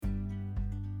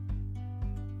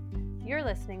You're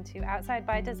listening to Outside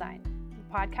by Design,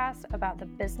 a podcast about the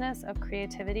business of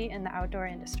creativity in the outdoor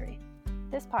industry.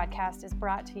 This podcast is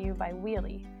brought to you by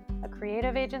Wheelie, a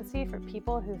creative agency for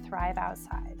people who thrive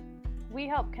outside. We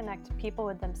help connect people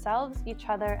with themselves, each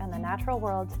other, and the natural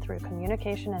world through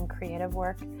communication and creative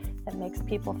work that makes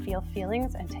people feel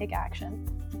feelings and take action.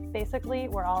 Basically,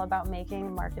 we're all about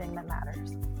making marketing that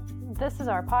matters. This is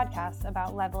our podcast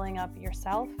about leveling up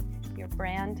yourself, your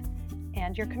brand,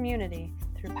 and your community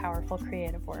through powerful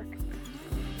creative work.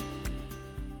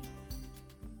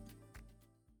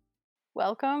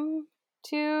 Welcome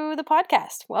to the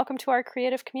podcast. Welcome to our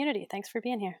creative community. Thanks for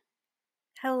being here.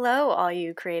 Hello, all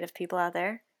you creative people out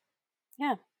there.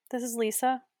 Yeah, this is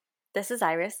Lisa. This is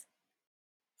Iris.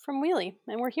 From Wheelie,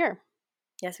 and we're here.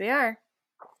 Yes, we are.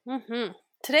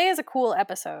 Today is a cool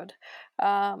episode.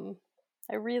 I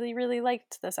really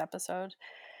liked this episode.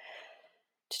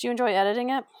 Did you enjoy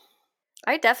editing it?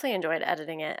 I definitely enjoyed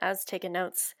editing it. I was taking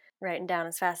notes, writing down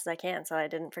as fast as I can so I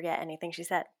didn't forget anything she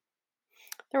said.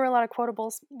 There were a lot of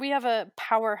quotables. We have a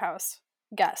powerhouse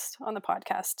guest on the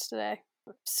podcast today.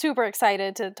 Super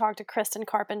excited to talk to Kristen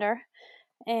Carpenter.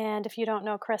 And if you don't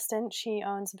know Kristen, she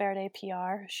owns Verde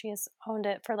PR. She has owned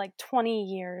it for like 20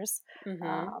 years.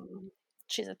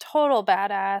 She's a total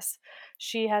badass.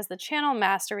 She has the Channel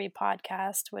Mastery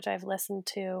podcast, which I've listened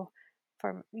to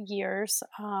for years.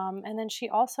 And then she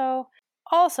also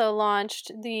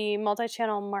launched the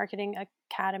Multi-Channel Marketing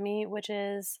Academy, which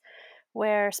is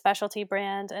where specialty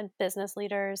brand and business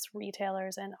leaders,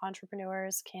 retailers, and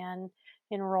entrepreneurs can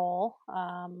enroll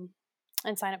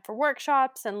and sign up for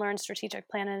workshops and learn strategic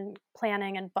planning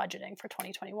and budgeting for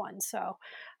 2021. So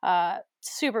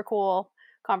super cool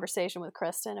conversation with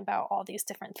Kristen about all these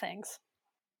different things.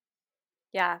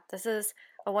 Yeah, this is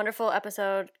a wonderful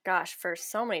episode, gosh, for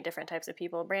so many different types of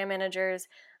people: brand managers,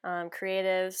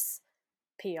 creatives,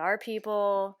 PR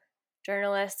people,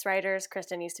 journalists, writers.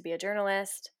 Kristen used to be a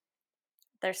journalist.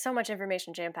 There's so much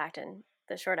information jam-packed in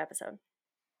this short episode.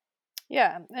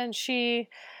 Yeah, and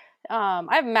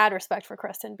I have mad respect for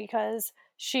Kristen because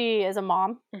she is a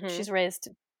mom. Mm-hmm. She's raised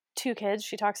 2 kids.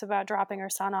 She talks about dropping her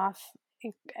son off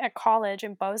at college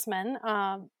in Bozeman.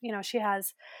 She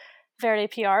has Verde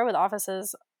PR with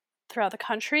offices throughout the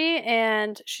country,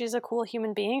 and she's a cool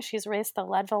human being. She's raced the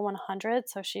Leadville 100,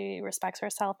 so she respects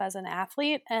herself as an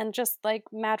athlete, and just like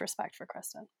mad respect for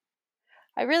Kristen.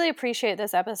 I really appreciate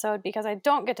this episode because I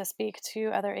don't get to speak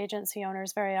to other agency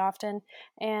owners very often,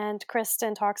 and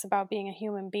Kristen talks about being a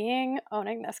human being,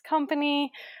 owning this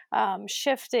company,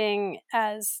 shifting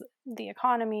as the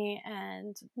economy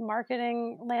and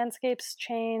marketing landscapes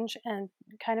change, and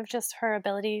kind of just her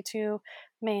ability to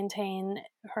maintain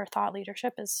her thought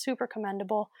leadership is super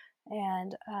commendable,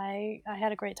 and I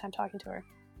had a great time talking to her.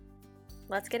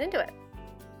 Let's get into it.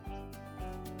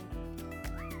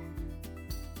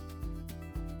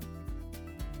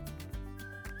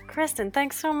 Kristen,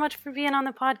 thanks so much for being on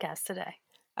the podcast today.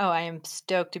 Oh, I am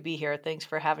stoked to be here. Thanks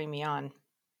for having me on.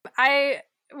 I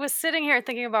was sitting here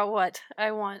thinking about what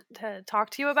I want to talk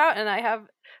to you about, and I have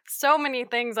so many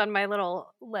things on my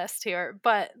little list here.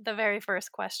 But the very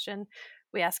first question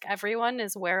we ask everyone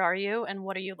is, where are you and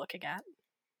what are you looking at?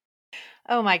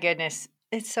 Oh my goodness.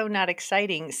 It's so not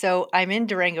exciting. So I'm in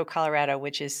Durango, Colorado,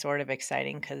 which is sort of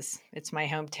exciting because it's my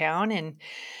hometown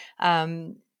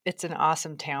and it's an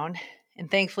awesome town. And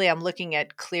thankfully, I'm looking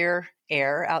at clear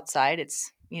air outside.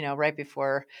 It's, right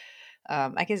before,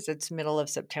 I guess it's middle of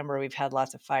September. We've had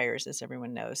lots of fires, as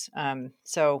everyone knows.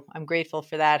 So I'm grateful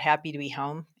for that. Happy to be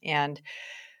home. And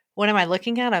what am I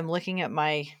looking at? I'm looking at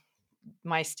my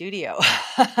studio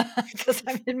because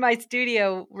I'm in my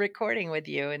studio recording with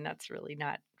you. And that's really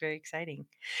not very exciting.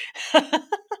 But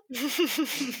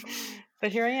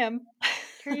here I am.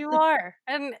 Here you are.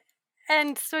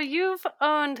 And so you've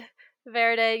owned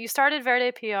Verde. You started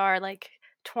Verde PR like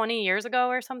 20 years ago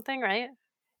or something, right?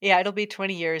 Yeah, it'll be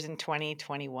 20 years in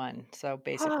 2021. So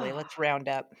basically, let's round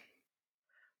up.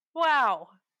 Wow.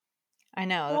 I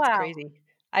know, that's crazy.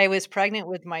 I was pregnant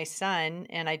with my son,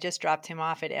 and I just dropped him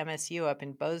off at MSU up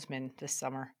in Bozeman this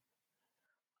summer.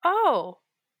 Oh.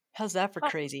 How's that for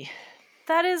crazy?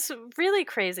 That is really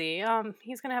crazy.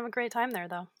 He's going to have a great time there,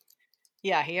 though.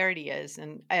 Yeah, he already is.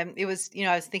 And it was,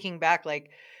 I was thinking back,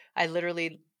 like, I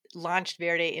literally launched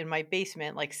Verde in my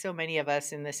basement, like so many of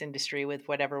us in this industry with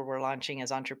whatever we're launching as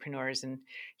entrepreneurs. And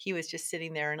he was just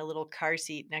sitting there in a little car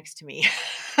seat next to me.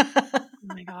 Oh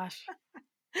my gosh.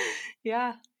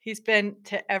 Yeah, he's been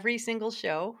to every single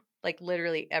show, like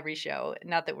literally every show.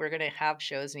 Not that we're going to have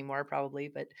shows anymore, probably,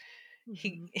 but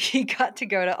he got to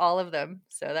go to all of them.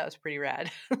 So that was pretty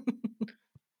rad.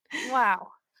 Wow.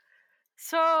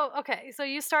 So, okay. So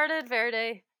you started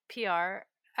Verde PR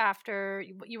after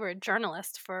you were a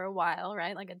journalist for a while,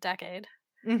 right? Like a decade.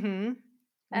 Mm-hmm.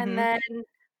 And Mm-hmm.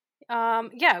 then,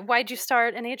 yeah, why'd you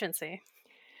start an agency?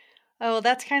 Oh, well,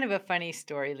 that's kind of a funny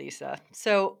story, Lisa.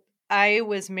 So I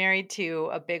was married to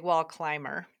a big wall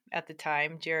climber at the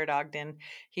time, Jared Ogden.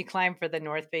 He climbed for the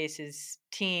North Face's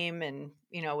team and,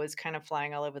 was kind of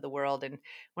flying all over the world. And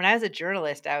when I was a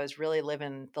journalist, I was really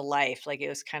living the life. Like it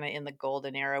was kind of in the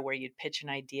golden era where you'd pitch an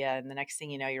idea and the next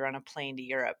thing you know, you're on a plane to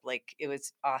Europe. Like it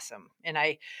was awesome. And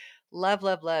I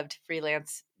loved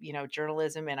freelance,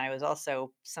 journalism. And I was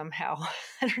also somehow,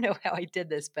 I don't know how I did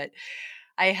this, but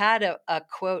I had a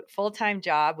quote full-time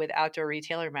job with Outdoor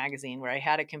Retailer magazine where I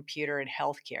had a computer in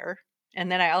healthcare.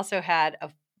 And then I also had a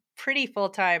pretty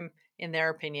full-time, in their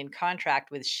opinion,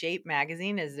 contract with Shape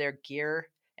magazine as their gear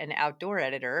and outdoor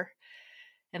editor.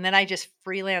 And then I just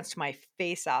freelanced my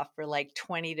face off for like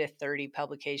 20 to 30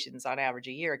 publications on average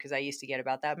a year because I used to get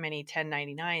about that many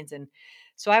 1099s. And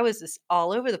so I was just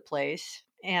all over the place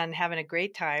and having a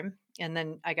great time. And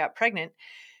then I got pregnant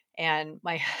and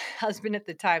my husband at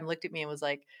the time looked at me and was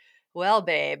like, "Well,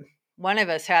 babe, one of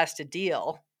us has to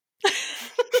deal."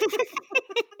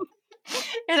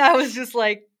 And I was just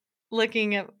like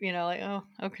looking at, like, "Oh,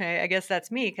 okay, I guess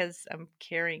that's me because I'm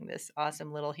carrying this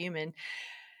awesome little human."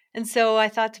 And so I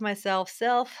thought to myself,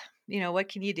 "Self, what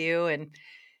can you do?" And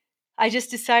I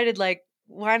just decided, like,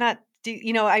 why not do,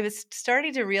 I was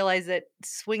starting to realize that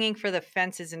swinging for the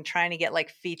fences and trying to get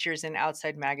like features in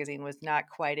Outside Magazine was not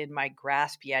quite in my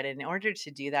grasp yet. And in order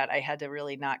to do that, I had to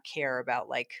really not care about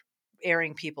like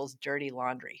airing people's dirty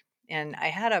laundry. And I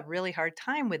had a really hard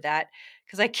time with that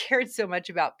because I cared so much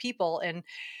about people. And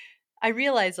I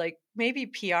realized like maybe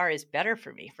PR is better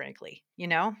for me, frankly,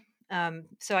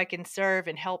 so I can serve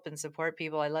and help and support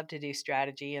people. I love to do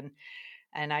strategy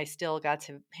and I still got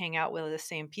to hang out with the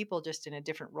same people just in a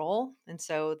different role. And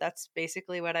so that's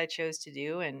basically what I chose to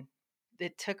do. And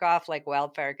it took off like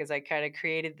wildfire because I kind of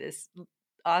created this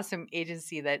awesome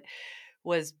agency that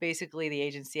was basically the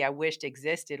agency I wished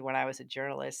existed when I was a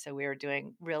journalist. So we were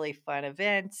doing really fun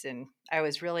events and I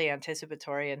was really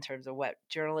anticipatory in terms of what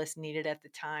journalists needed at the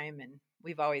time. And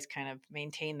we've always kind of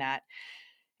maintained that.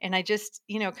 And I just,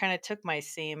 kind of took my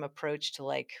same approach to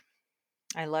like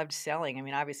I loved selling. I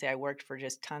mean, obviously, I worked for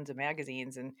just tons of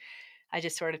magazines, and I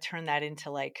just sort of turned that into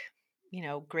like,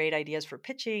 great ideas for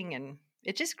pitching. And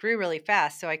it just grew really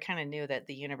fast. So I kind of knew that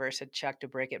the universe had chucked a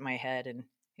brick at my head and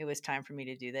it was time for me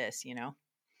to do this.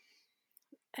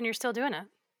 And you're still doing it.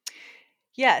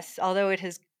 Yes, although it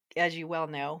has, as you well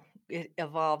know, it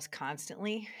evolves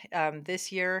constantly.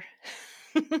 This year,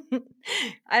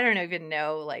 I don't even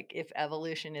know like if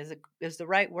evolution is the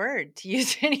right word to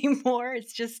use anymore.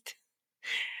 It's just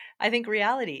I think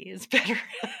reality is better.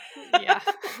 Yeah.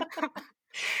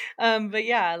 But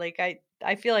yeah, like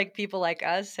I feel like people like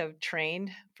us have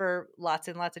trained for lots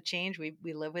and lots of change. We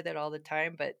live with it all the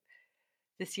time, but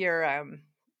this year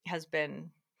has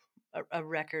been a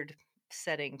record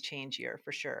setting change year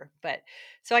for sure. But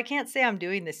so I can't say I'm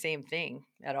doing the same thing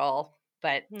at all,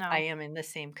 but I No. am in the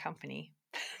same company.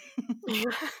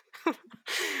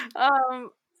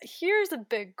 Here's a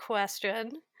big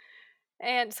question.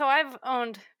 And so I've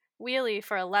owned Wheelie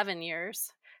for 11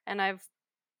 years and I've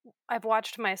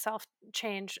watched myself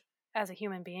change as a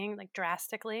human being like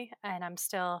drastically and I'm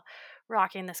still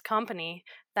rocking this company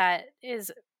that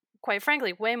is quite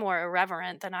frankly way more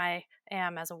irreverent than I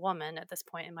am as a woman at this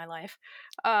point in my life.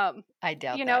 Um I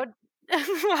doubt you know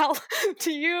that. well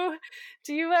do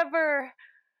you ever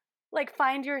like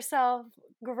find yourself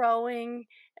growing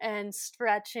and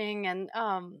stretching and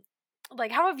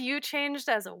like how have you changed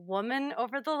as a woman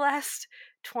over the last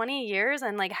 20 years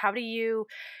and like how do you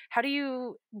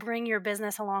bring your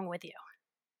business along with you?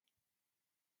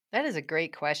 That is a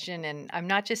great question. And I'm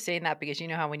not just saying that because you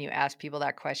know how when you ask people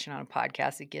that question on a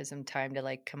podcast, it gives them time to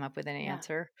like come up with an Yeah.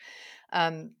 answer.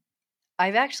 Um,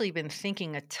 I've actually been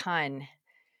thinking a ton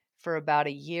for about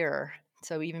a year,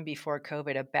 so even before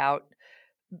COVID, about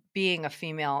being a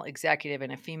female executive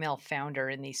and a female founder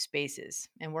in these spaces.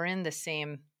 And we're in the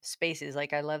same spaces.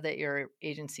 Like, I love that your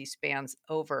agency spans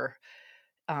over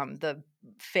the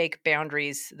fake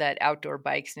boundaries that outdoor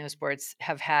bike snow sports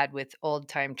have had with old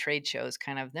time trade shows.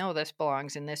 Kind of, no, this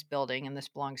belongs in this building and this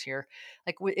belongs here.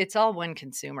 Like, it's all one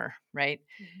consumer, right?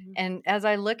 Mhm. And as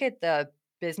I look at the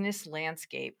business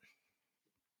landscape,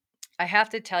 I have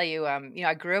to tell you,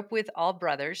 I grew up with all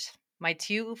brothers. My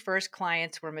two first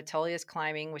clients were Metolius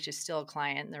Climbing, which is still a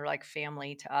client, and they're like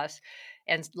family to us,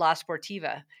 and La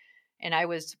Sportiva. And I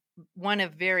was one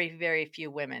of very, very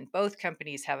few women. Both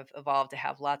companies have evolved to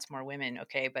have lots more women.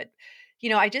 Okay. But,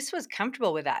 I just was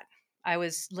comfortable with that.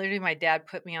 My dad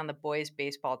put me on the boys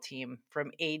baseball team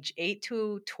from age 8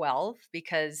 to 12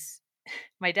 because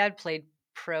my dad played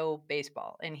pro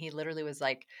baseball, and he literally was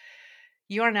like,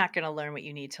 "You are not going to learn what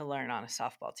you need to learn on a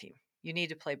softball team. You need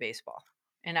to play baseball."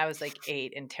 And I was like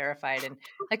 8 and terrified, and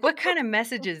like, what kind of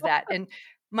message is that? And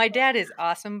my dad is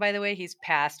awesome, by the way. He's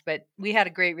passed, but we had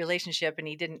a great relationship, and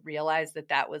he didn't realize that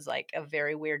that was like a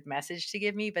very weird message to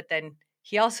give me. But then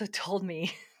he also told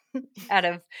me, out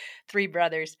of 3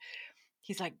 brothers,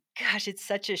 he's like, "Gosh, it's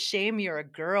such a shame you're a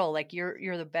girl. Like,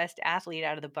 you're the best athlete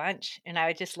out of the bunch." And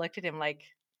I just looked at him like,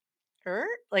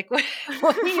 Like,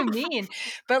 what do you mean?"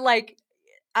 But, like,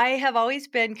 I have always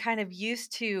been kind of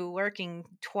used to working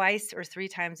twice or 3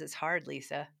 times as hard,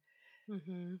 Lisa.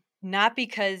 Mm-hmm. Not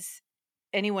because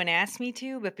anyone asked me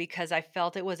to, but because I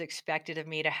felt it was expected of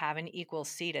me to have an equal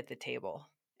seat at the table.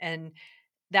 And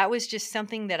that was just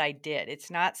something that I did. It's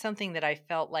not something that I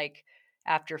felt like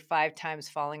after 5 times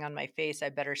falling on my face, I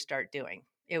better start doing.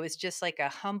 It was just like a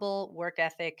humble work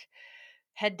ethic,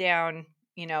 head down,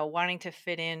 wanting to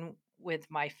fit in with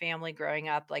my family growing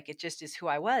up. Like, it just is who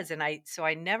I was. And I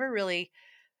never really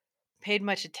paid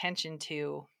much attention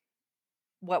to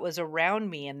what was around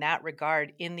me in that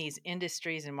regard in these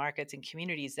industries and markets and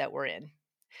communities that we're in.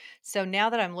 So now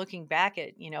that I'm looking back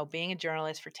at, being a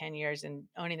journalist for 10 years and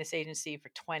owning this agency for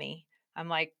 20, I'm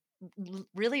like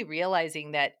really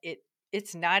realizing that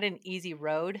it's not an easy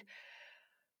road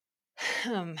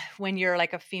when you're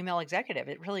like a female executive.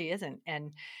 It really isn't.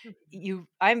 And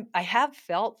I have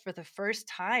felt for the first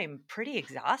time pretty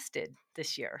exhausted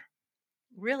this year.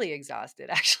 Really exhausted,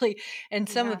 actually. And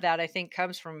some Yeah. of that I think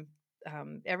comes from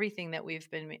everything that we've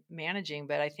been managing,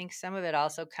 but I think some of it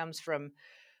also comes from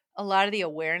a lot of the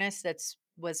awareness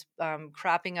was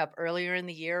cropping up earlier in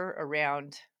the year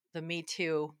around the Me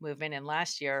Too movement and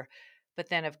last year. But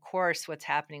then, of course, what's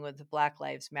happening with the Black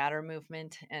Lives Matter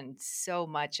movement and so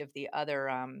much of the other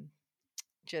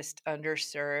just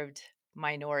underserved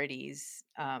minorities,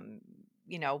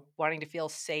 wanting to feel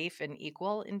safe and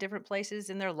equal in different places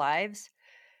in their lives,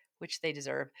 which they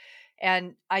deserve.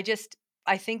 And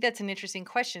I think that's an interesting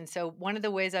question. So one of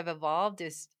the ways I've evolved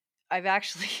is I've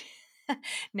actually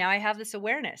now I have this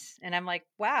awareness, and I'm like,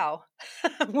 wow,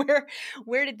 where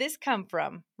where did this come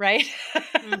from? Right.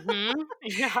 Mm-hmm.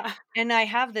 Yeah. And I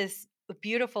have this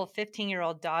beautiful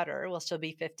 15-year-old daughter. Well, she'll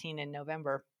be 15 in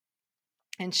November.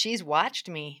 And she's watched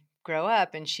me grow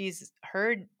up, and she's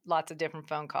heard lots of different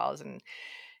phone calls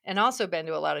and also been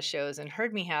to a lot of shows and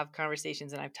heard me have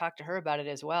conversations, and I've talked to her about it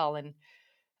as well. And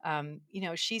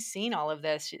she's seen all of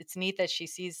this. It's neat that she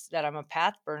sees that I'm a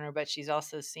path burner, but she's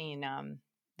also seen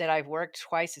that I've worked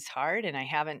twice as hard and I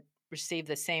haven't received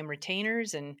the same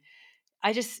retainers. And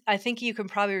I think you can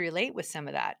probably relate with some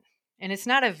of that. And it's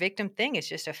not a victim thing, it's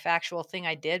just a factual thing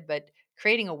I did. But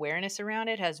creating awareness around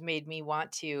it has made me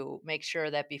want to make sure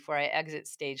that before I exit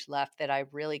stage left, that I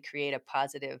really create a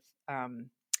positive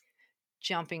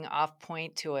jumping off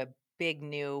point to a big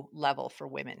new level for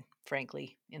women,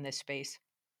 frankly, in this space.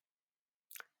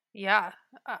 Yeah.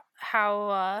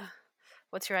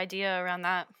 What's your idea around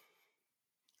that?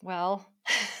 Well,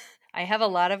 I have a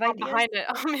lot of I'm ideas. behind it.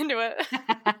 I'm into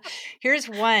it. Here's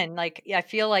one. Like, I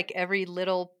feel like every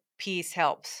little piece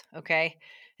helps. Okay.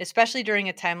 Especially during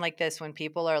a time like this when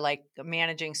people are like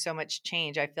managing so much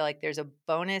change. I feel like there's a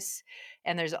bonus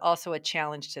and there's also a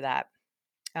challenge to that.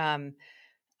 Um,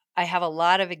 I have a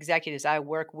lot of executives I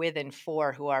work with and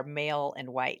for who are male and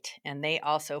white, and they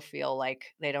also feel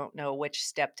like they don't know which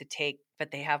step to take,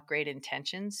 but they have great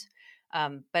intentions.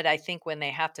 But I think when they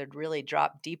have to really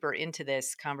drop deeper into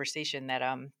this conversation, that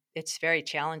it's very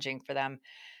challenging for them.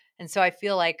 And so I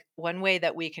feel like one way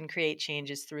that we can create change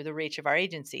is through the reach of our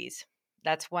agencies.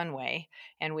 That's one way,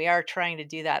 and we are trying to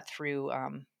do that through,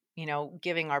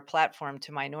 giving our platform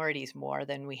to minorities more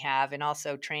than we have, and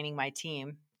also training my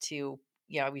team to,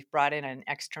 we've brought in an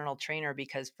external trainer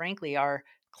because, frankly, our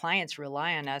clients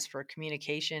rely on us for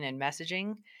communication and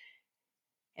messaging,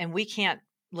 and we can't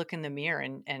look in the mirror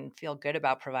and feel good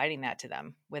about providing that to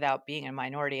them without being a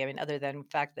minority. I mean, other than the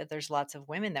fact that there's lots of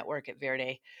women that work at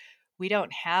Verde, we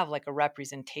don't have like a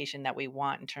representation that we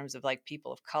want in terms of like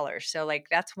people of color. So like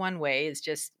that's one way, is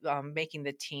just making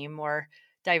the team more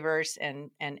diverse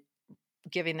and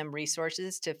giving them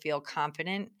resources to feel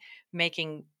confident,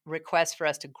 making requests for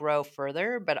us to grow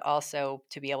further, but also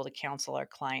to be able to counsel our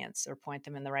clients or point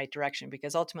them in the right direction,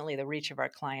 because ultimately the reach of our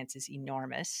clients is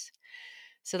enormous.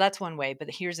 So that's one way. But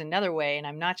here's another way. And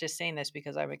I'm not just saying this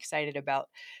because I'm excited about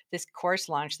this course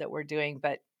launch that we're doing,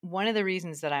 but one of the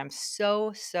reasons that I'm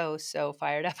so, so, so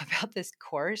fired up about this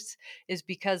course is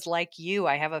because, like you,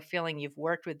 I have a feeling you've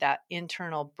worked with that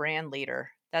internal brand leader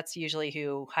That's usually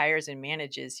who hires and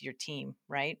manages your team,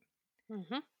 right?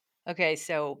 Mm-hmm. Okay,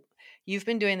 so you've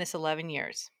been doing this 11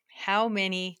 years. How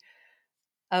many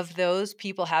of those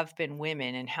people have been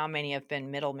women and how many have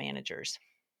been middle managers?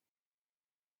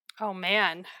 Oh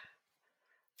man,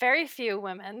 very few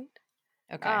women.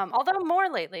 Okay. Although more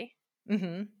lately,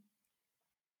 Mhm.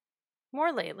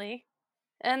 more lately.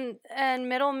 And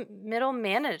middle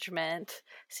management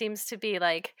seems to be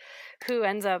like who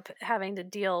ends up having to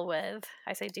deal with,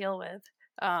 I say deal with,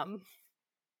 um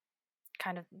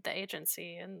kind of the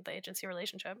agency and the agency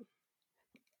relationship.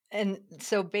 And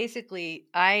so basically,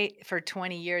 I, for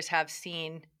 20 years, have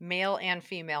seen male and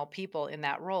female people in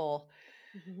that role.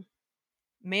 Mhm.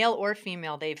 Male or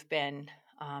female, they've been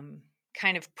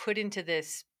kind of put into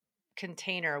this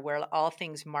container where all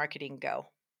things marketing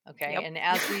go. Okay. Yep. And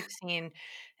as we've seen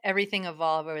everything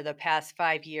evolve over the past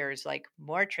 5 years, like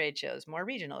more trade shows, more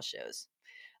regional shows,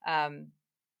 um,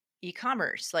 e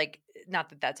commerce, like, not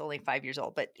that that's only 5 years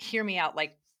old, but hear me out.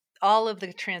 Like, all of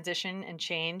the transition and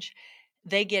change,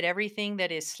 they get everything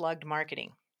that is slugged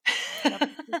marketing. Yep.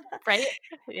 Right?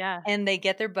 Yeah. And they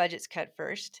get their budgets cut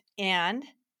first, and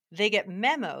they get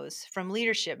memos from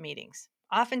leadership meetings.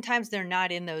 Oftentimes, they're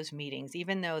not in those meetings,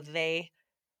 even though they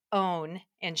own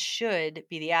and should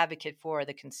be the advocate for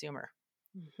the consumer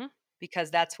Mhm. because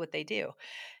that's what they do.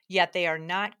 Yet they are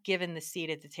not given the seat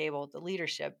at the table, the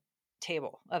leadership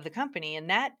table of the company. And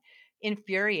that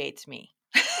infuriates me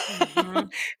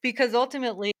Mhm. because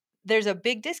ultimately there's a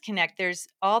big disconnect. There's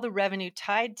all the revenue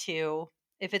tied to,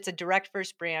 if it's a direct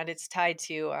first brand, it's tied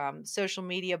to social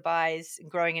media buys,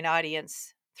 growing an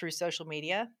audience through social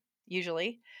media,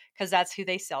 usually, because that's who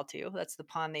they sell to. That's the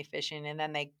pond they fish in. And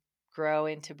then they grow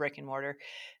into brick and mortar.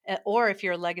 Or if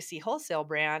you're a legacy wholesale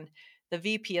brand, the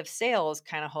VP of sales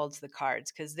kind of holds the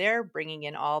cards because they're bringing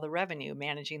in all the revenue,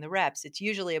 managing the reps. It's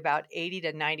usually about 80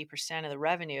 to 90% of the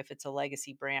revenue if it's a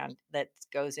legacy brand that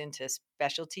goes into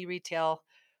specialty retail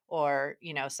or,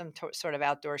 some sort of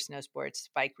outdoor snow sports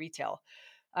bike retail.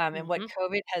 And what Mhm.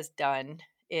 COVID has done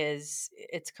is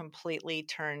it's completely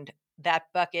turned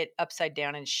that bucket upside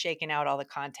down and shaken out all the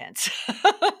contents.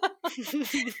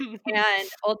 And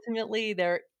ultimately,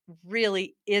 there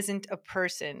really isn't a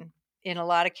person in a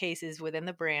lot of cases within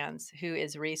the brands who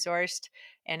is resourced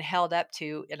and held up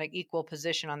to an equal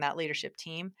position on that leadership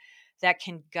team that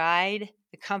can guide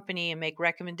the company and make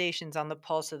recommendations on the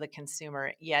pulse of the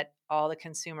consumer. Yet all the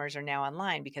consumers are now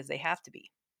online because they have to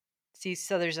be. See,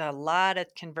 so there's a lot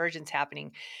of convergence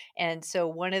happening. And so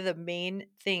one of the main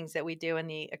things that we do in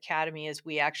the academy is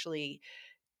we actually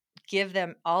give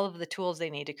them all of the tools they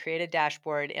need to create a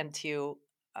dashboard and to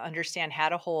understand how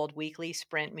to hold weekly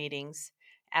sprint meetings,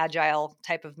 agile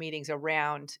type of meetings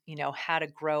around, how to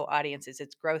grow audiences.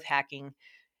 It's growth hacking,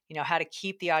 how to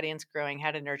keep the audience growing,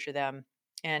 how to nurture them,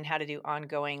 and how to do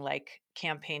ongoing like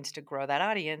campaigns to grow that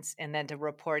audience and then to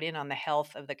report in on the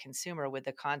health of the consumer with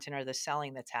the content or the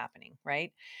selling that's happening,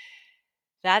 right?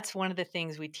 That's one of the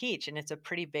things we teach, and it's a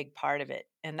pretty big part of it,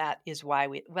 and that's why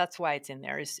it's in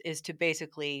there is to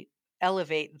basically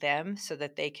elevate them so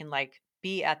that they can, like,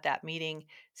 be at that meeting,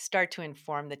 start to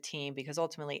inform the team, because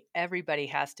ultimately everybody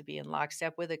has to be in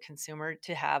lockstep with a consumer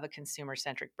to have a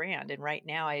consumer-centric brand, and right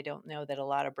now, I don't know that a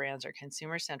lot of brands are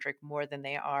consumer-centric more than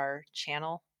they are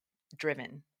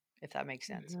channel-driven, if that makes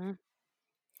sense. Mhm.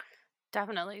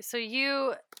 Definitely. So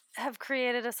you have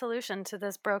created a solution to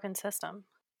this broken system.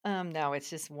 No,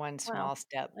 it's just one Well, small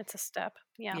step. it's a step.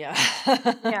 Yeah. Yeah.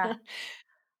 Yeah.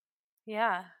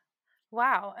 Yeah.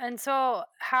 Wow. And so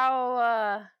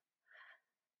how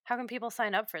can people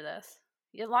sign up for this?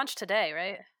 You launched today,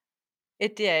 right?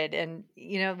 It did, and,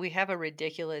 we have a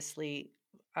ridiculously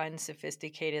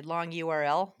unsophisticated long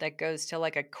URL that goes to,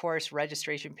 like, a course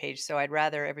registration page, so I'd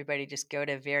rather everybody just go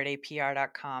to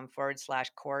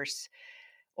verdepr.com/course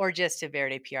or just to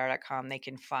verdepr.com. They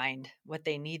can find what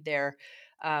they need there,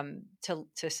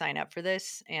 to sign up for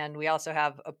this, and we also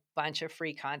have a bunch of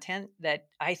free content that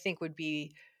I think would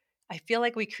be I feel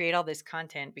like we create all this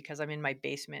content because I'm in my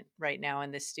basement right now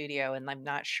in this studio, and I'm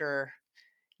not sure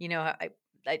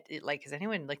like, is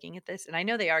anyone looking at this? And I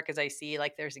know they are because I see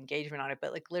like there's engagement on it.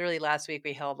 But like literally last week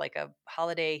we held like a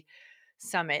holiday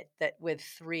summit that with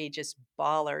three just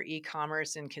baller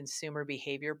e-commerce and consumer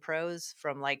behavior pros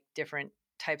from like different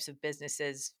types of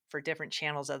businesses for different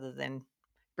channels other than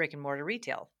brick and mortar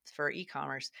retail for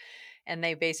e-commerce. And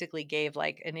they basically gave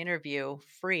like an interview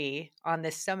free on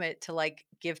this summit to like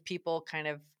give people kind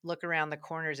of look around the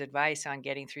corners advice on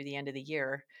getting through the end of the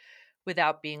year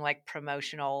without being like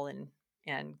promotional and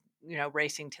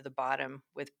racing to the bottom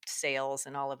with sales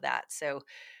and all of that. So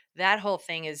that whole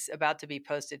thing is about to be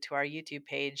posted to our YouTube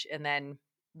page, and then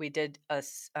we did a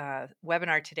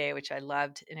webinar today, which I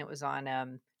loved, and it was on.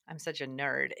 I'm such a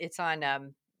nerd. It's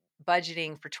on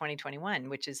budgeting for 2021,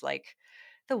 which is like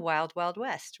the wild, wild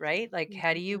west, right? Like,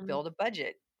 how do you Mhm. build a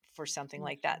budget for something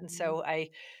like that? And Mhm. so I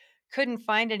couldn't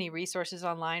find any resources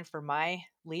online for my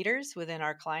leaders within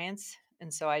our clients.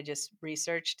 And so I just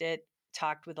researched it,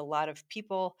 talked with a lot of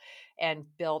people, and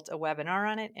built a webinar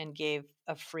on it and gave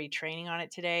a free training on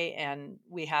it today. And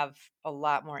we have a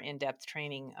lot more in depth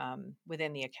training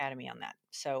within the academy on that.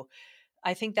 So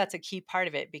I think that's a key part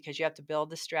of it because you have to build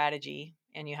the strategy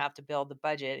and you have to build the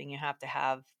budget and you have to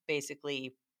have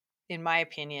basically, in my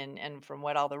opinion, and from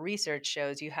what all the research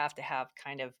shows, you have to have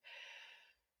kind of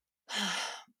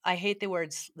I hate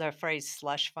the phrase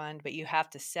slush fund, but you have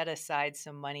to set aside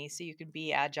some money so you can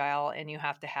be agile and you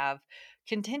have to have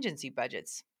contingency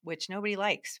budgets, which nobody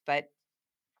likes. But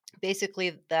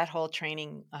basically, that whole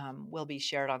training will be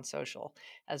shared on social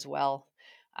as well.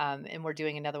 And we're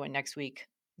doing another one next week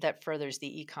that furthers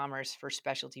the e-commerce for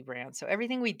specialty brands. So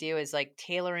everything we do is like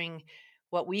tailoring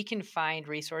what we can find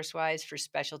resource wise for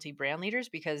specialty brand leaders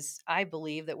because I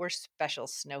believe that we're special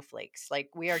snowflakes. Like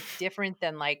we are different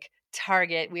than like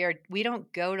Target. We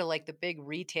don't go to like the big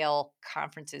retail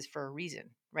conferences for a reason,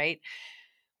 right?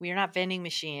 We are not vending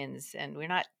machines and we're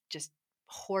not just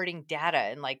hoarding data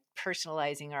and like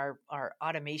personalizing our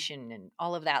automation and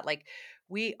all of that. Like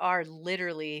we are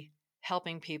literally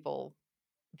helping people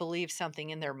believe something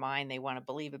in their mind they want to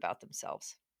believe about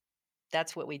themselves.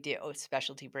 That's what we do with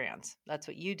specialty brands. That's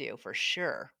what you do for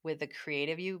sure. With the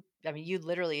creative, I mean, you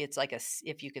literally, it's like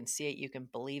if you can see it, you can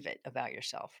believe it about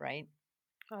yourself, right?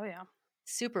 Oh yeah.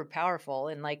 Super powerful.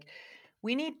 And like,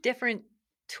 we need different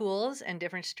tools and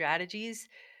different strategies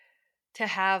to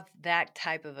have that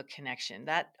type of a connection.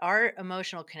 That our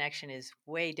emotional connection is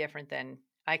way different than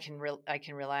I can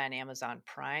rely on Amazon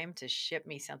Prime to ship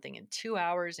me something in 2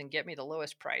 hours and get me the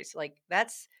lowest price. Like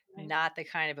that's Right. not the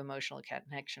kind of emotional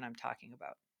connection I'm talking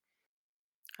about.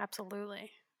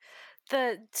 Absolutely.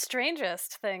 The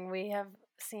strangest thing we have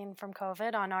seen from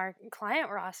COVID on our client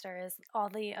roster is all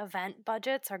the event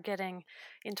budgets are getting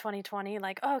in 2020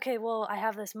 like, oh, okay, well, I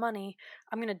have this money,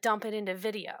 I'm going to dump it into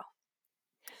video.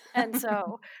 And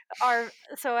so as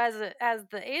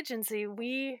the agency,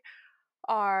 we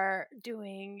are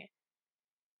doing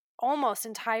almost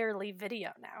entirely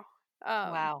video now.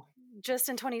 Wow. Just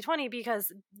in 2020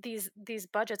 because these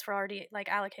budgets were already like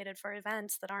allocated for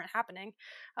events that aren't happening.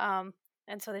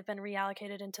 And so they've been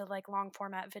reallocated into like long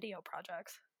format video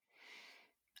projects.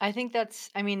 I think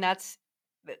I mean, that's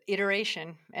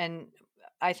iteration. And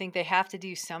I think they have to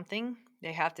do something.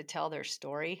 They have to tell their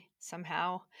story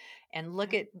somehow. And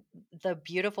look Yeah. at the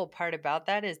beautiful part about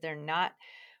that is they're not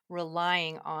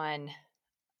relying on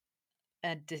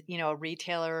a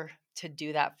retailer to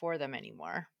do that for them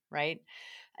anymore, right?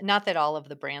 Not that all of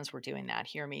the brands were doing that,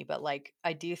 hear me, but like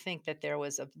I do think that there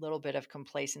was a little bit of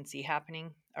complacency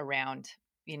happening around,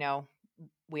 you know,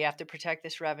 we have to protect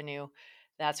this revenue.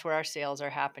 That's where our sales are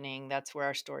happening. That's where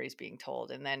our story is being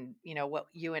told. And then, what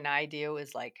you and I do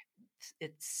is like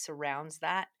it surrounds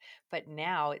that. But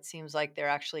now it seems like they're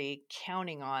actually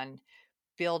counting on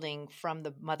building from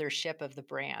the mothership of the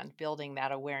brand, building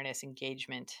that awareness,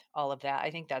 engagement, all of that. I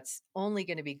think that's only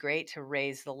going to be great to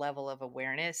raise the level of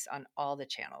awareness on all the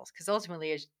channels because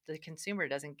ultimately the consumer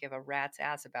doesn't give a rat's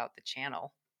ass about the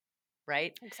channel,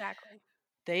 right? Exactly.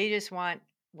 They just want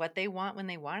what they want when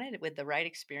they want it with the right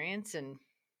experience. And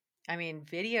I mean,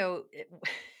 video,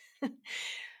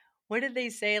 what did they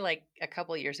say like a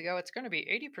couple of years ago? It's going to be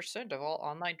 80% of all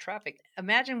online traffic.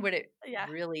 Imagine what it Yeah.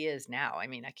 really is now. I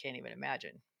mean, I can't even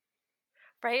imagine.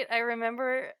 Right. I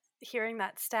remember hearing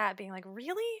that stat being like,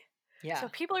 really? So Yeah.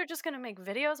 people are just going to make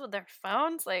videos with their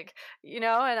phones? Like,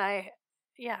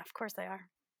 yeah, of course they are.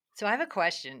 So I have a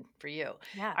question for you.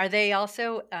 Yeah. Are they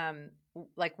also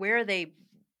like where are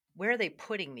they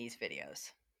putting these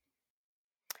videos?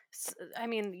 I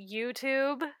mean,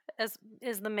 YouTube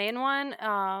is the main one,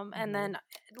 and Mhm. then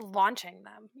launching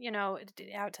them,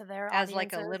 out to their As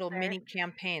like a audiences. little mini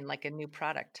campaign, like a new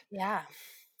product. Yeah,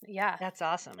 yeah, That's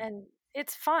awesome. and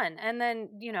it's fun. And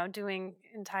then doing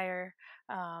entire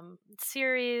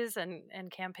series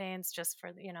and campaigns just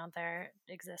for their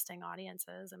existing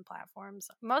audiences and platforms.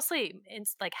 Mostly,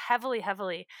 it's like heavily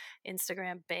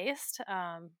Instagram based,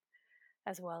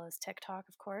 as well as TikTok,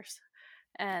 of course.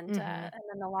 Mhm. And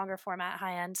then the longer format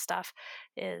high end stuff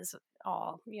is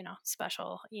all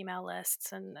special email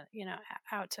lists and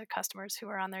out to customers who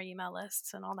are on their email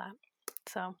lists and all that.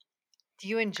 So Do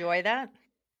you enjoy that?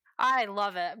 I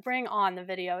love it. Bring on the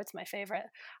video. It's my favorite.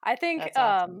 I think That's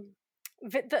awesome.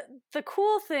 the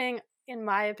cool thing in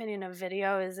my opinion of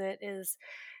video is it is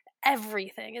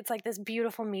everything. It's like this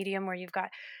beautiful medium where you've got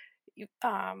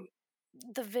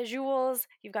the visuals,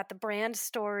 you've got the brand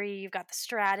story, you've got the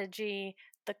strategy,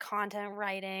 the content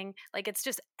writing. Like it's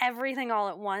just everything all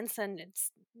at once, and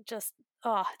it's just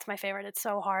it's my favorite. It's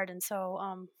so hard and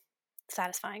so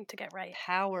satisfying to get right.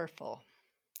 Powerful.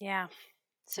 Yeah, I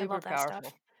Super love that stuff.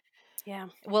 powerful. Yeah.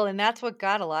 Well, and that's what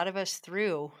got a lot of us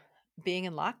through being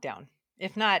in lockdown.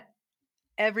 If not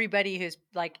everybody who's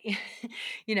like,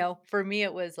 for me,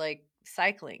 it was like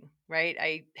cycling, right?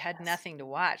 I had Yes. nothing to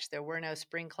watch. There were no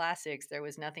spring classics. There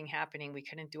was nothing happening. We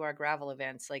couldn't do our gravel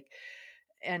events.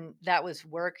 And that was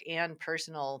work and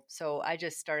personal. So I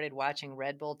just started watching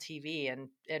Red Bull TV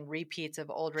and repeats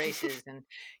of old races and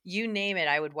you name it,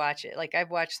 I would watch it. Like I've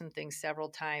watched some things several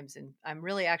times, and I'm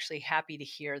really actually happy to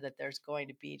hear that there's going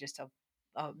to be just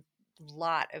a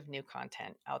lot of new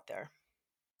content out there.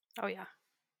 Oh yeah.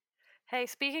 Hey,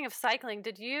 speaking of cycling,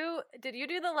 did you do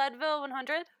the Leadville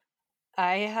 100?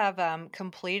 I have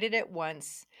completed it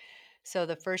once. So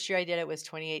the first year I did it was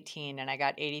 2018 and I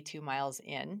got 82 miles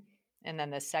in. And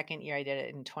then the second year I did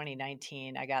it in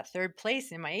 2019, I got third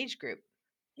place in my age group.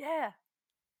 Yeah.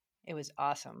 It was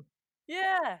awesome.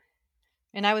 Yeah.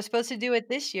 And I was supposed to do it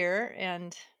this year,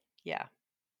 and yeah.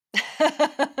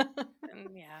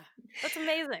 Yeah. That's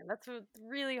amazing. That's a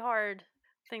really hard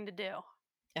thing to do.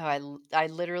 I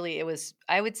literally,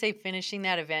 I would say finishing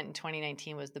that event in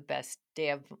 2019 was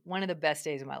one of the best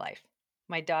days of my life.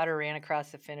 My daughter ran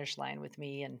across the finish line with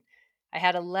me, and I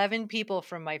had 11 people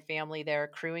from my family there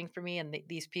crewing for me. And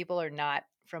these people are not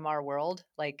from our world.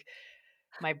 Like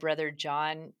my brother,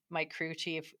 John, my crew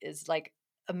chief, is like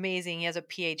amazing. He has a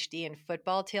PhD in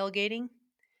football tailgating.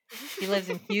 He lives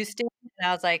in Houston. And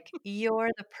I was like, "You're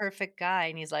the perfect guy."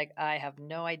 And he's like, "I have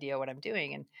no idea what I'm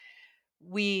doing." And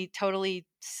we totally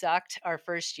sucked our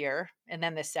first year. And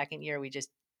then the second year, we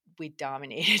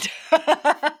dominated.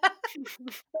 It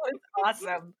was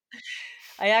awesome.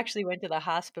 I actually went to the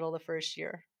hospital the first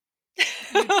year.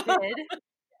 You did?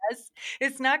 Yes.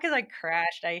 It's not because I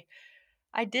crashed.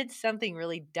 I did something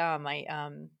really dumb.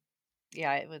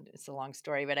 Yeah, it's a long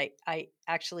story, but I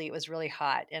actually, it was really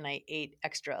hot and I ate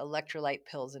extra electrolyte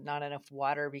pills and not enough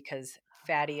water because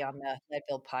Fatty on the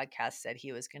Leadville podcast said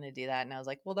he was going to do that. And I was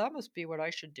like, well, that must be what I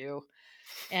should do.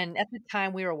 And at the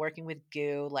time we were working with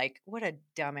goo, like what a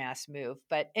dumbass move.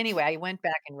 But anyway, I went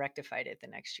back and rectified it the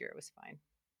next year. It was fine.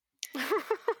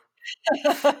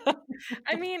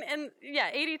 I mean, and yeah,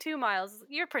 82 miles,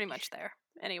 you're pretty much there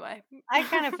anyway. I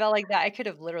kind of felt like that. I could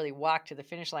have literally walked to the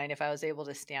finish line if I was able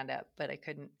to stand up, but I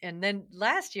couldn't. And then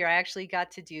last year, I actually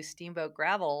got to do Steamboat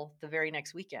Gravel the very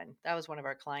next weekend. That was one of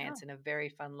our clients Oh. and a very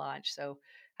fun launch. So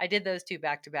I did those two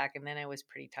back to back, and then I was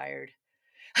pretty tired.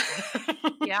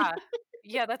 Yeah.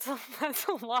 Yeah, that's a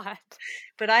lot.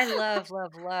 But I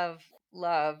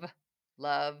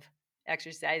love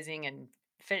exercising and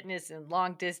fitness and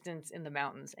long distance in the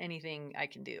mountains. Anything I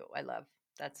can do, I love.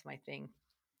 That's my thing.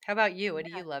 How about you? What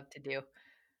do Yeah. you love to do?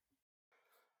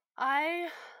 I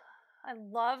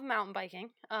love mountain biking.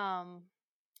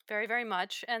 Very, very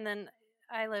much. And then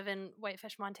I live in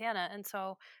Whitefish, Montana, and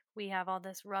so we have all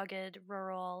this rugged,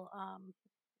 rural,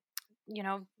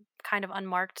 kind of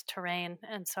unmarked terrain.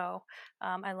 And so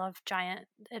I love giant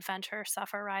adventure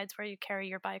suffer rides where you carry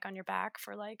your bike on your back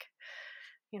for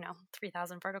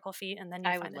 3,000 vertical feet and then you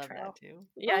I would find the love trail. that too.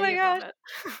 Yeah, Oh my you'd love gosh.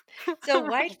 it. So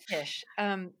whitefish.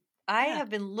 I Yeah. have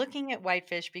been looking at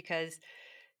whitefish because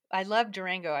I love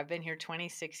Durango. I've been here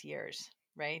 26 years,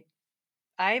 right?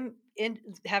 I'm in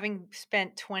having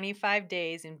spent 25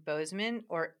 days in Bozeman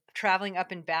or traveling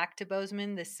up and back to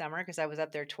Bozeman this summer because I was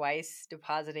up there twice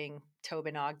depositing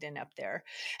Tobin Ogden up there.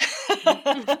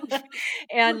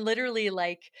 And literally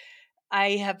like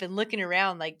I have been looking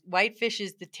around like Whitefish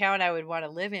is the town I would want to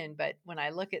live in, but when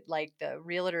I look at like the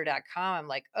realtor.com, I'm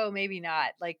like, oh, maybe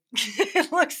not. Like it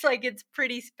looks like it's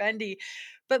pretty spendy,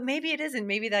 but maybe it isn't.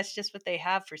 Maybe that's just what they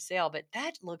have for sale. But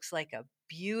that looks like a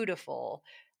beautiful,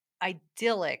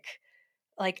 idyllic,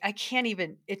 like I can't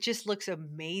even, it just looks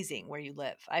amazing where you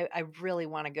live. I really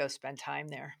want to go spend time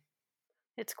there.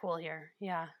 It's cool here.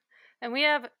 Yeah. And we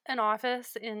have an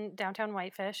office in downtown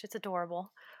Whitefish. It's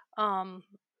adorable. Um,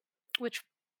 which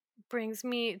brings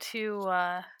me to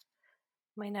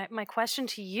my question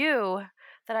to you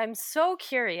that I'm so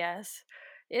curious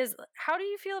is how do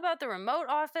you feel about the remote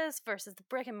office versus the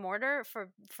brick and mortar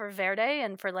for Verde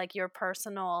and for like your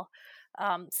personal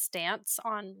stance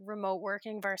on remote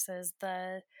working versus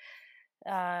the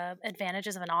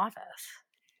advantages of an office?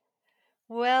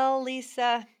 Well,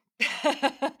 Lisa,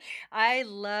 I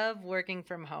love working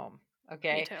from home. Me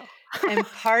Okay. too. And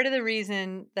part of the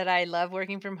reason that I love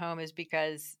working from home is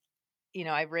because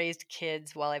I've raised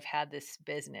kids while I've had this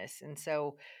business. And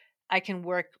so I can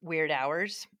work weird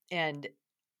hours and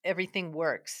everything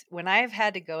works. When I've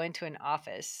had to go into an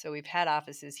office, so we've had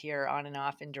offices here on and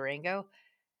off in Durango,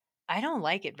 I don't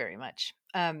like it very much.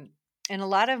 And a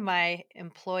lot of my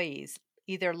employees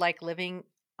either like living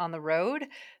on the road,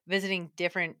 visiting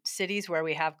different cities where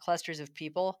we have clusters of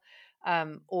people,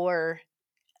 or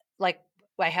like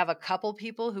I have a couple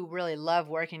people who really love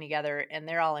working together and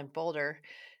they're all in Boulder.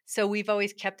 So we've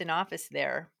always kept an office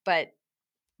there. But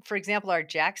for example, our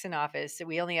Jackson office,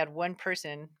 we only had one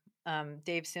person,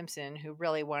 Dave Simpson, who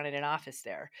really wanted an office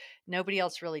there. Nobody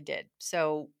else really did.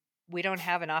 So we don't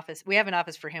have an office. We have an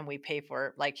office for him. We pay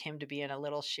for like him to be in a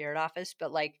little shared office.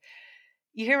 But like,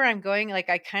 you hear where I'm going? Like,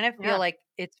 I kind of feel Yeah. like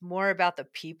it's more about the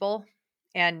people.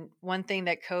 And one thing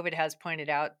that COVID has pointed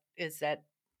out is that,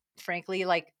 frankly,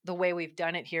 like the way we've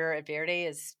done it here at Verde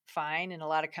is fine. And a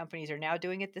lot of companies are now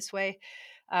doing it this way.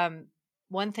 Um,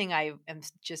 One thing I am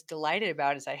just delighted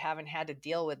about is I haven't had to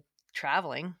deal with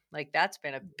traveling. Like, that's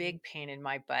been a Mhm. big pain in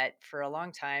my butt for a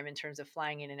long time in terms of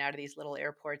flying in and out of these little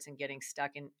airports and getting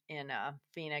stuck in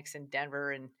Phoenix and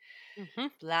Denver and Hmm.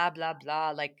 blah blah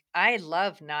blah. Like, I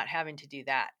love not having to do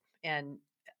that. And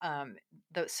um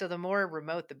so the more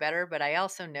remote the better, but I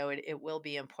also know it will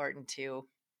be important to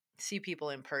see people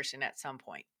in person at some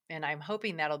point. And I'm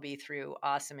hoping that'll be through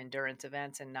awesome endurance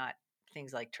events and not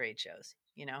things like trade shows.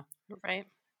 Right.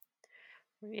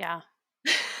 Yeah.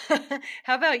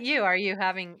 How about you? Are you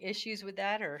having issues with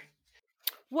that or?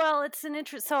 Well, it's an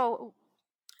interest. So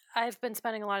I've been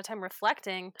spending a lot of time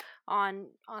reflecting on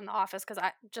the office because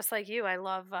I, just like you, I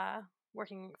love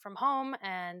working from home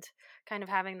and kind of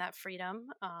having that freedom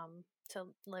to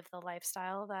live the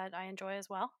lifestyle that I enjoy as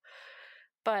well.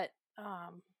 But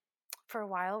for a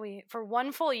while, for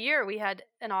one full year, we had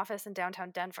an office in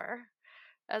downtown Denver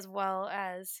as well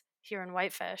as here in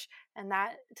Whitefish, and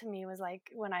that to me was like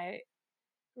when I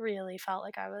really felt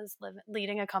like I was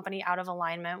leading a company out of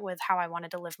alignment with how I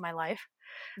wanted to live my life.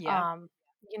 Yeah, Um,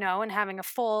 and having a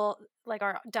full, like,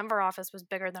 our Denver office was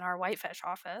bigger than our Whitefish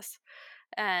office.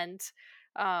 And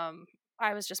um,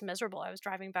 I was just miserable. I was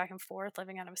driving back and forth,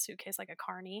 living out of a suitcase like a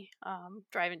carny,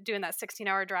 doing that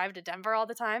 16-hour drive to Denver all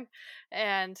the time.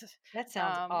 And that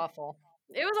sounds um, awful.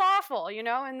 it was awful.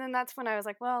 And then that's when I was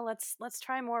like, well, let's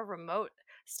try more remote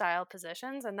style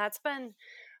positions. And that's been,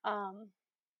 um,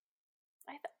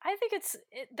 I think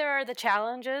there are the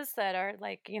challenges that are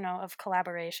like, of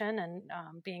collaboration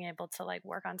and being able to like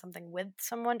work on something with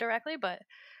someone directly. But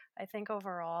I think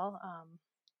overall,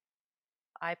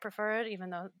 I prefer it, even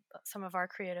though some of our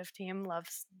creative team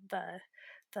loves the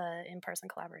in person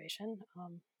collaboration.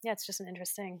 Yeah, it's just an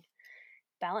interesting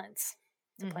balance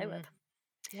to play with.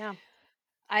 Hmm. Yeah.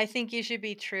 I think you should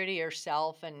be true to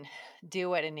yourself and do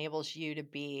what enables you to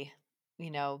be,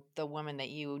 the woman that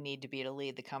you need to be to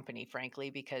lead the company, frankly,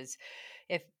 because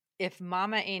if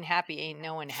mama ain't happy, ain't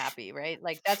no one happy, right?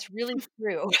 Like, that's really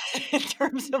true in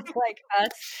terms of like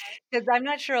us. Because I'm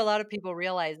not sure a lot of people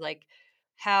realize like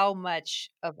how much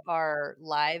of our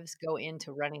lives go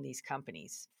into running these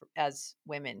companies as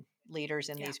women leaders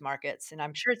in Yeah. these markets. And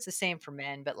I'm sure it's the same for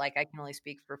men, but like I can only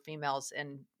speak for females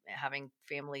and having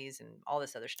families and all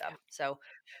this other stuff. Yeah. So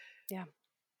Yeah.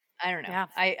 I don't know. Yeah.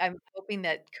 I'm hoping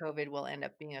that COVID will end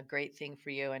up being a great thing for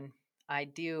you. And I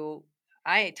do,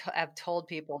 have told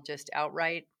people just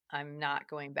outright, I'm not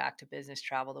going back to business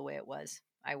travel the way it was.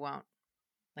 I won't.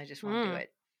 I just won't do Mm,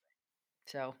 it.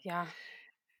 So yeah.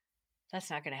 that's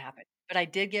not going to happen. But I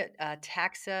did get a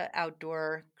Taxa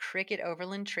outdoor cricket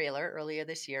overland trailer earlier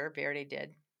this year. Verde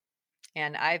did.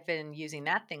 And I've been using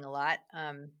that thing a lot.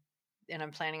 And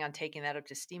I'm planning on taking that up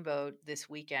to Steamboat this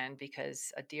weekend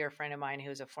because a dear friend of mine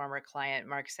who's a former client,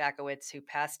 Mark Sakowitz, who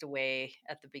passed away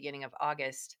at the beginning of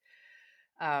August,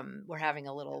 we're having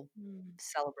a little Mm.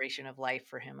 celebration of life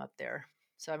for him up there.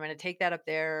 So I'm going to take that up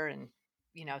there and,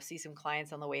 see some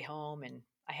clients on the way home. And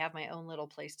I have my own little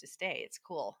place to stay. It's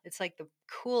cool. It's like the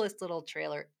coolest little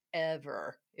trailer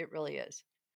ever. It really is.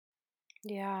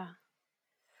 Yeah.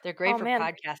 They're great Oh for man.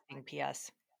 podcasting,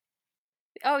 PS.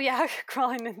 Oh yeah,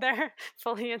 crawling in there,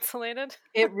 fully insulated.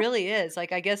 It really is.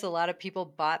 Like, I guess a lot of people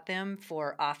bought them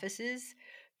for offices,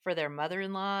 for their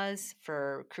mother-in-laws,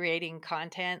 for creating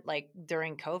content, like,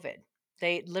 during COVID.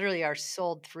 They literally are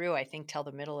sold through, I think, till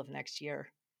the middle of next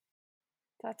year.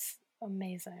 That's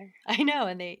amazing. I know,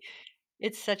 and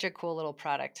it's such a cool little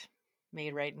product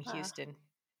made right in Ah, Houston.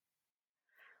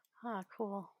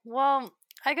 cool. Well,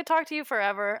 I could talk to you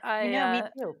forever. I know, me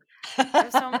too. I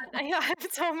have so much, I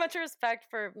have so much respect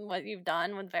for what you've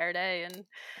done with Verde and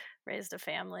raised a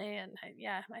family, and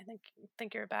yeah, I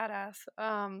think you're a badass.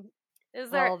 Is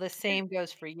there? Well, the same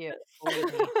goes for you,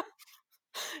 believe me.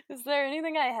 Is there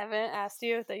anything I haven't asked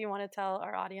you that you want to tell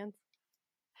our audience?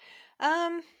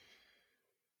 Um,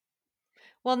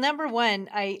 well, number one,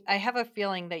 I have a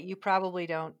feeling that you probably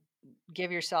don't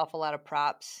give yourself a lot of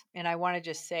props. And I want to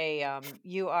just say,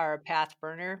 you are a path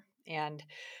burner, and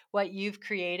what you've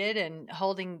created and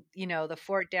holding, the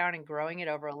fort down and growing it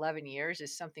over 11 years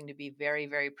is something to be very,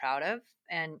 very proud of.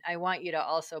 And I want you to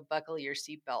also buckle your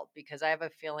seatbelt, because I have a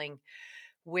feeling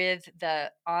with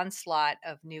the onslaught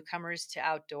of newcomers to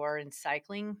outdoor and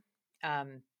cycling,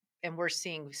 um, and we're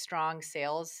seeing strong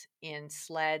sales in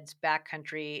sleds,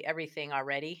 backcountry, everything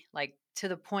already, like to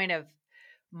the point of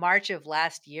March of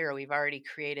last year, we've already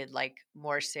created like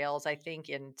more sales, I think,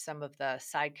 in some of the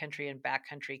side country and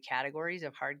backcountry categories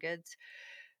of hard goods.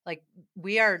 Like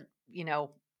we are,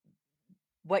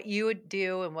 what you would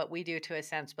do and what we do to a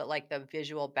sense, but like the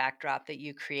visual backdrop that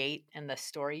you create and the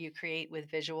story you create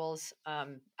with visuals,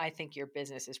 I think your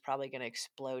business is probably going to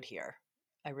explode here.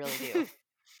 I really do.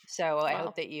 So I hope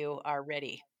Wow. that you are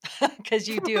ready because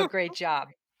you do a great job.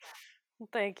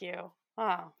 Thank you.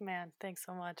 Oh man, thanks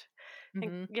so much.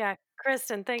 And Hmm. yeah,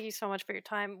 Kristen, thank you so much for your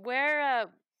time. Where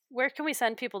can we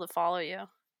send people to follow you?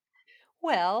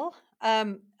 Well,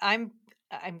 I'm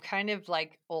kind of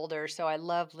like older, so I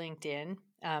love LinkedIn.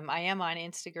 I am on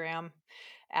Instagram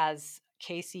as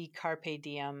Casey Carpe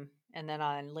Diem, and then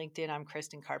on LinkedIn I'm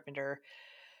Kristen Carpenter.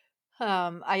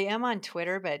 I am on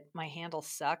Twitter, but my handle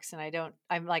sucks, and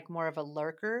I'm like more of a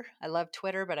lurker. I love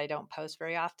Twitter, but I don't post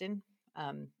very often.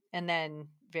 And then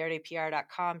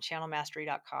VerityPR.com,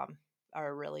 ChannelMastery.com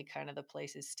are really kind of the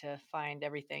places to find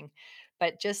everything.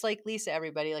 But just like Lisa,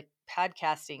 everybody, like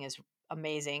podcasting is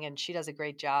amazing, and she does a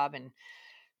great job. And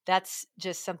that's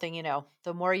just something,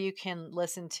 the more you can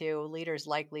listen to leaders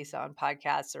like Lisa on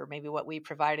podcasts, or maybe what we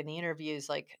provide in the interviews,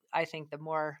 like I think the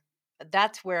more,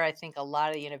 that's where I think a lot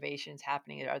of the innovations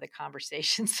happening are the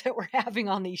conversations that we're having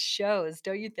on these shows.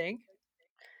 Don't you think?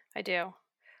 I do.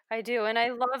 I do. And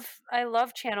I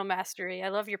love Channel Mastery. I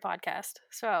love your podcast.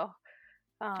 So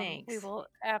we Thanks. will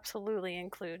absolutely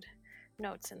include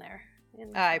notes in there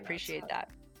in the I show notes. appreciate So, that.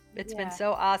 It's been yeah.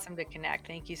 so awesome to connect.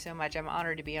 Thank you so much. I'm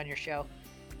honored to be on your show.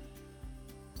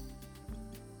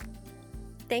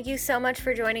 Thank you so much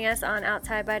for joining us on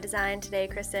Outside by Design today,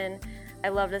 Kristen. I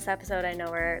love this episode. I know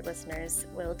our listeners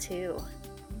will too.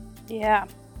 Yeah.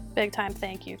 Big time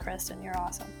thank you, Kristen. You're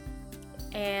awesome.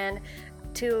 And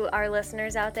to our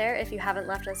listeners out there, if you haven't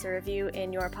left us a review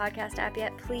in your podcast app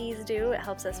yet, please do. It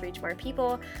helps us reach more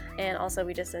people, and also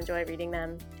we just enjoy reading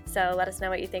them. So let us know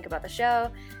what you think about the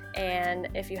show, and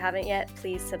if you haven't yet,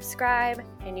 please subscribe,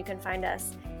 and you can find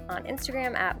us on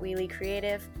Instagram at Wheelie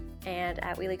Creative and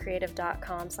at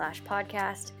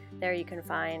wheeliecreative.com/podcast. There you can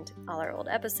find all our old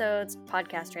episodes,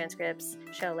 podcast transcripts,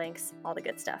 show links, all the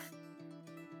good stuff.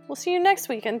 We'll see you next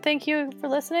week, and thank you for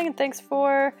listening, and thanks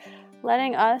for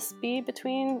letting us be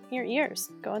between your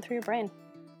ears, going through your brain.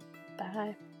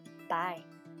 Bye. Bye.